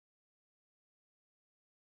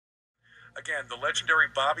Again, the legendary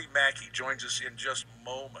Bobby Mackey joins us in just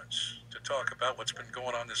moments to talk about what's been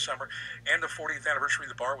going on this summer and the 40th anniversary of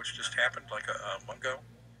the bar, which just happened like a month ago.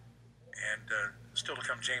 And still to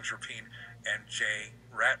come, James Rapine and Jay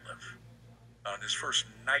Ratliff on this first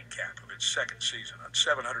nightcap of its second season on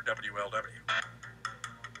 700 WLW.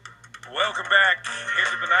 Welcome back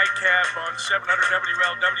into the nightcap on 700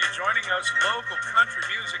 WLW. Joining us, local country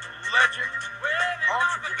music legend,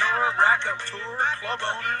 entrepreneur, rack-up tour, club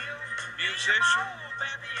owner, musician,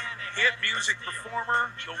 hit music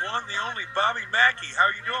performer, the one, the only Bobby Mackey. How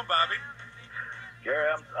are you doing, Bobby?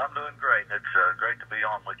 Gary, I'm doing great. It's great to be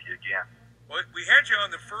on with you again. Well, we had you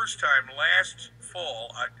on the first time last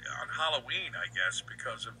fall on Halloween, I guess,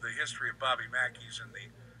 because of the history of Bobby Mackey's and the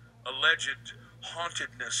alleged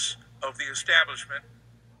hauntedness of the establishment,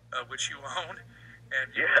 which you own,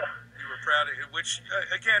 and you were proud of it. Which,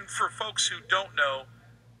 again, for folks who don't know,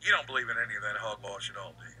 you don't believe in any of that hogwash at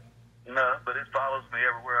all, do you? No, but it follows me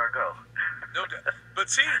everywhere I go. No doubt. But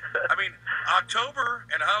see, I mean, October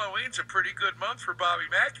and Halloween's a pretty good month for Bobby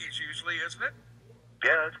Mackey's usually, isn't it?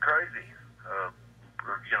 Yeah, it's crazy.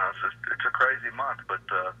 It's a crazy month, but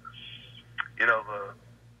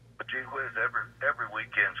but gee whiz, every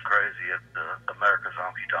weekend's crazy at America's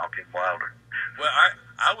Honky Tonk in Wilder. Well,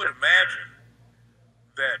 I would imagine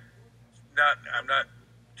that I'm not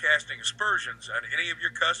casting aspersions on any of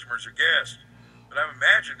your customers or guests, but I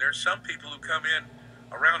imagine there's some people who come in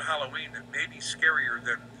around Halloween that may be scarier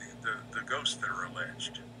than the ghosts that are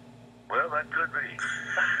alleged. Well, that could be.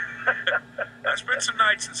 I spent some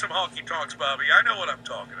nights in some honky tonks, Bobby. I know what I'm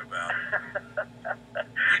talking about.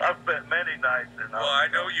 I've spent many nights in. Well, I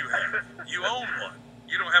know you have. You own one.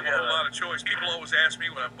 You don't have a whole lot of choice. People always ask me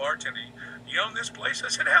when I'm bartending, "You own this place?" I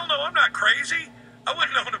said, "Hell no, I'm not crazy. I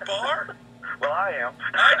wouldn't own a bar." Well, I am.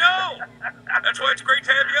 I know. That's why it's great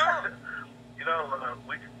to have you on. You know,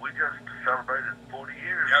 we just celebrated 40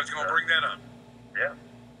 years. Yeah, I was going to bring that up. Yeah.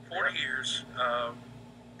 40 years.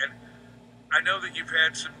 And I know that you've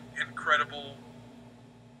had some incredible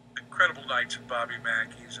nights at Bobby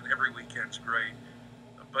Mackey's, and every weekend's great.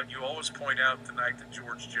 But you always point out the night that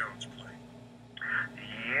George Jones played.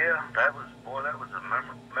 Yeah, that was a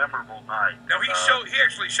memorable night. Now he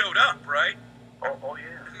actually showed up, right? Oh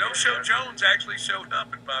yeah. No Show Jones actually showed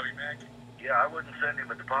up at Bobby Mackey. Yeah, I wouldn't send him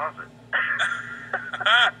a deposit.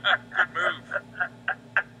 Good move.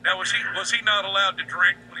 Now was he not allowed to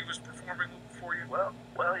drink when he was performing for you? Well,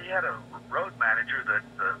 he had a road manager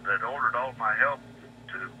that ordered all my help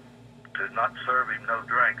to not serve him no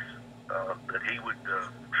drinks. That he would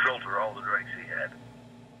filter all the drinks he had.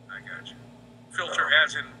 I got you. Filter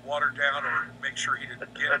as in water down, or make sure he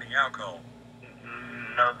didn't get any alcohol.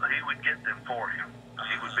 No, he would get them for him.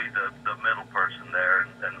 He would be the middle person there,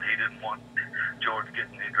 and he didn't want George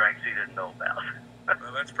getting any drinks he didn't know about.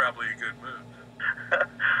 Well, that's probably a good move.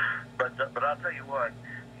 But I'll tell you what,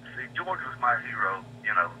 see, George was my hero.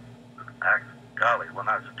 You know, golly, when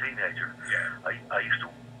I was a teenager, I used to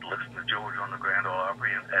listen to George on the Grand Ole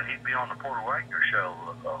Opry, and he'd be on the Porter Wagner show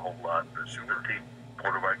a whole lot, the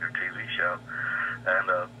Porter Wagner TV show, and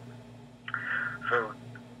so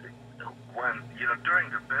when during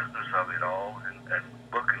the business of it all, and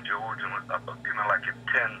booking George, and like a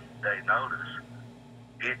 10-day notice,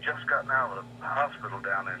 he had just gotten out of the hospital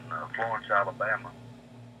down in Florence, Alabama,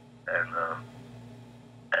 and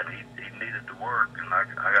he needed to work, and I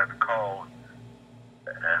got a call,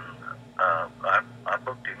 and I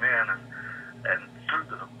booked him in, and through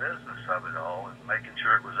the business of it all, and making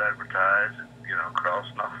sure it was advertised, and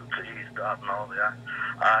crossing all the T's, dotting all the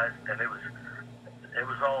I's, and it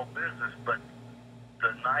was all business. But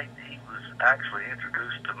the night he was actually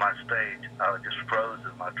introduced to my stage, I just froze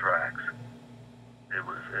in my tracks. It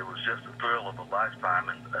was just a thrill of a lifetime,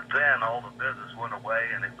 and then all the business went away,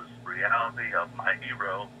 and it was reality of my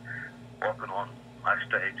hero walking on my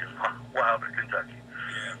stage in Wilder, Kentucky.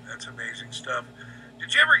 Yeah, that's amazing stuff.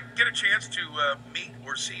 Did you ever get a chance to meet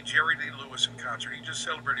or see Jerry Lee Lewis in concert? He just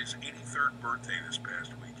celebrated his 83rd birthday this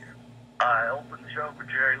past weekend. I opened the show for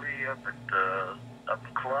Jerry Lee up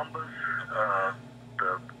in Columbus.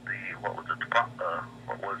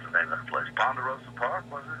 What was the name of that place? Ponderosa Park,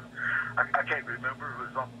 was it? I can't remember who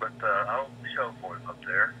was on, but I opened the show for him up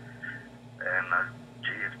there. And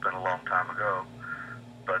it's been a long time ago.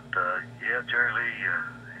 But yeah, Jerry Lee,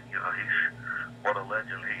 he's what a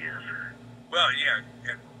legend he is. Well,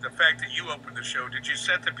 yeah, and the fact that you opened the show, did you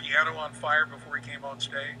set the piano on fire before he came on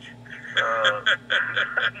stage?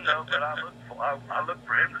 No, but I looked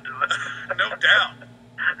for him to do it. No doubt.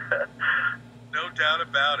 No doubt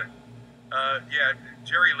about it.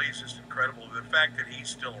 Jerry Lee's just incredible. The fact that he's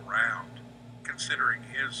still around, considering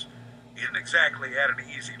his he didn't exactly had an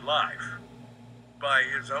easy life by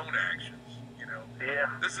his own actions. You know, Yeah.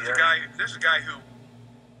 this is yeah. a guy. This is a guy who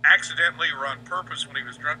accidentally or on purpose, when he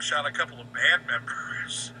was drunk, shot a couple of band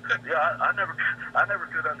members. Yeah, I never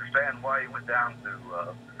could understand why he went down to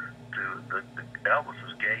the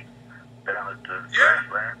Elvis's gate down at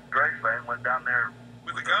Graceland went down there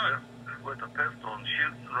With a gun. With a pistol and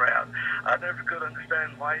shooting around. I never could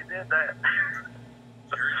understand why he did that.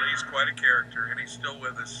 Jerry Lee's quite a character, and he's still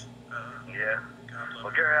with us. Yeah. God love Well,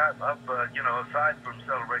 him. Gary, I've you know, aside from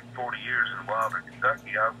celebrating 40 years in Wilder,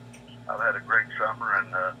 Kentucky, I've had a great summer,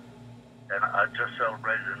 and I just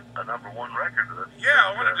celebrated a #1 record. Yeah,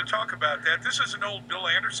 I wanted to talk about that. This is an old Bill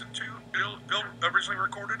Anderson tune. Bill originally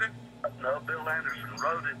recorded it, No, Bill Anderson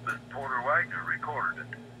wrote it, but Porter Wagner recorded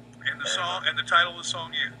it. and the song and the title of the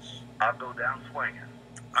song is. I'll Go Down Swinging.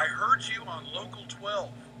 I heard you on Local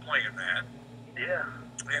 12 playing that, Yeah.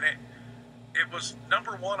 and it was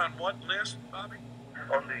 #1 on what list, Bobby?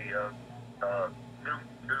 On the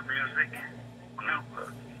new music,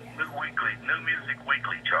 new music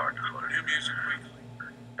weekly chart is what it New is. Music Weekly.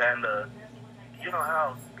 And you know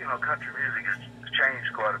how country music has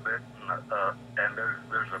changed quite a bit, and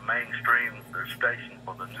there's a mainstream station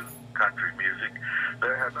for the new country music.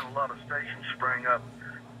 There have been a lot of stations spring up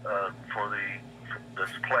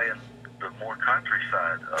that's playing the more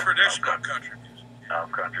countryside Traditional country music.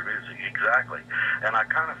 of country music, exactly. And I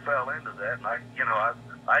kind of fell into that, and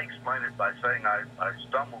I explained it by saying I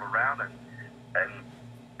stumbled around and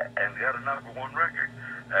got a #1 record.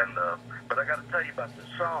 And but I got to tell you about this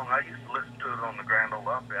song. I used to listen to it on the Grand Ole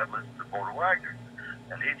Opry. I'd listen to Porter Wagner,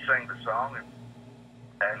 and he'd sing the song,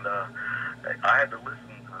 and I had to listen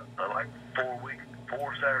like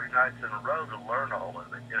 4 Saturday nights in a row to learn all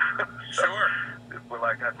of it. So, Sure. well,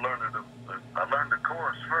 like I learned the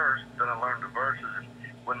chorus first, then I learned the verses, and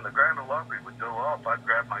when the Grand Ole Opry would go off, I'd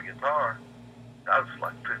grab my guitar. I was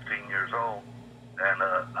like 15 years old, and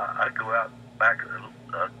I'd go out back.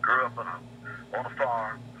 Grew up on a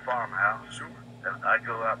farmhouse. Sure. And I'd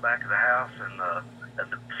go out back of the house, and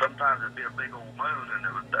sometimes it'd be a big old moon,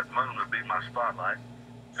 and that moon would be my spotlight.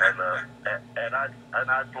 And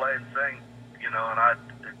I'd play and sing, and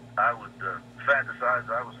I would fantasize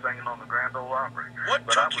I was singing on the Grand Ole Opry. What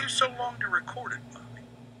But took you so long to record it, Bobby?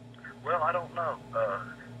 Well, I don't know.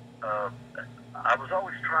 I was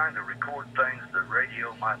always trying to record things that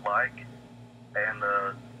radio might like,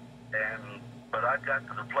 but I'd gotten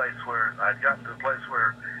to the place where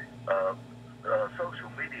social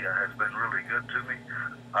media has been really good to me.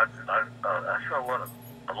 I sell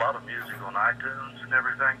a lot of music on iTunes and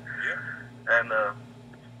everything, Yeah.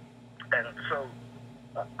 and so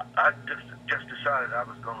I just decided I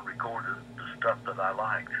was going to record the stuff that I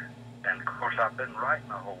liked. And of course, I've been writing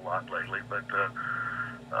a whole lot lately, but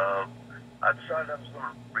I decided I was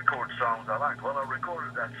going to record songs I liked. Well, I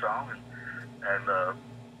recorded that song, and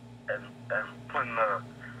when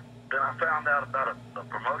then I found out about a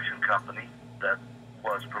promotion company that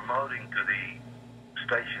was promoting to the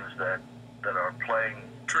stations that are playing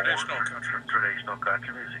Traditional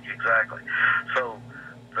country music, exactly. So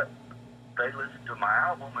they listened to my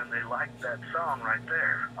album and they liked that song right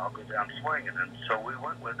there, I'll Go Down Swinging. And so we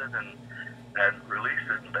went with it and released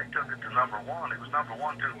it, and they took it to #1. It was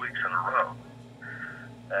 #1 2 weeks in a row.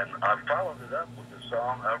 And I followed it up with the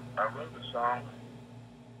song. I wrote the song,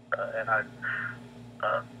 and I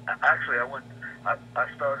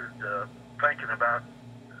started thinking about,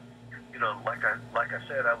 like I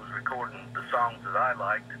said, I was recording the songs that I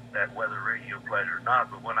liked, that whether radio played or not.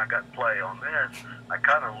 But when I got play on this, I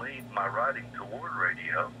kind of leaned my writing toward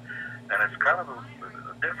radio, and it's kind of a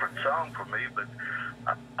different song for me. But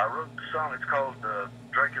I wrote the song. It's called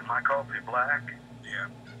 "Drinkin My Coffee Black." Yeah.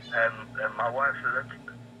 And my wife said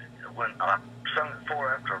when I sung it for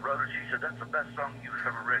her after I wrote it, she said, "That's the best song you've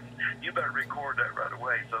ever written. You better record that right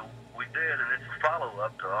away." So we did, and it's a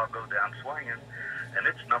follow-up to "I'll Go Down Swinging," and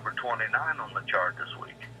it's number 29 on the chart this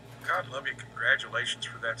week. God love you. Congratulations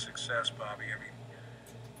for that success, Bobby. I mean,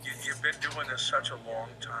 you've been doing this such a long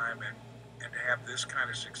time, and to have this kind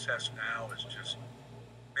of success now is just,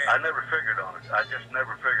 man. I never figured on it. I just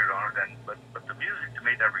never figured on it. But the music to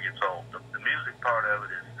me never gets old. The music part of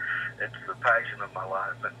it it's the passion of my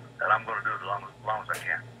life, and I'm going to do it as long as I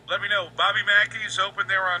can. Let me know. Bobby Mackey's open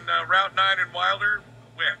there on Route 9 in Wilder.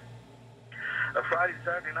 When? Friday and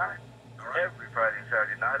Saturday night. All right. Every Friday and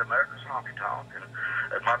Saturday night, America's Honky Tonk.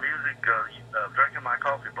 And my music, Drinkin My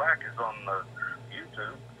Coffee Black, is on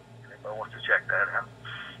YouTube. If anybody wants to check that out.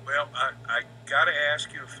 Well, I got to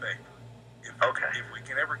ask you a favor. Okay. If we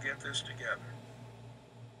can ever get this together,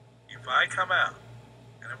 if I come out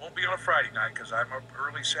And it won't be on a Friday night because I'm up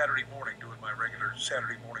early Saturday morning doing my regular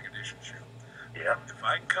Saturday morning edition show. Yeah. If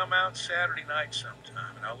I can come out Saturday night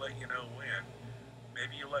sometime, and I'll let you know when,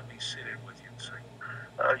 maybe you'll let me sit in with you and sing.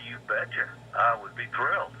 You betcha. I would be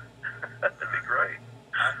thrilled. That'd be great.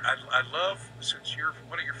 I love, since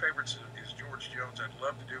one of your favorites is George Jones, I'd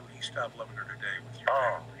love to do He Stopped Loving Her Today with you.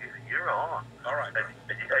 Oh, you're on. All right, buddy.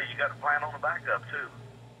 Hey, you got a plan on the backup, too.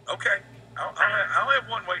 Okay. I'll have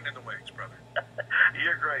one waiting in the wings, brother.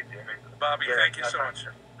 You're great, Jimmy. Bobby, thank you so much.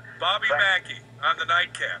 Bobby Mackey on the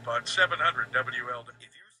Nightcap on 700 WLW.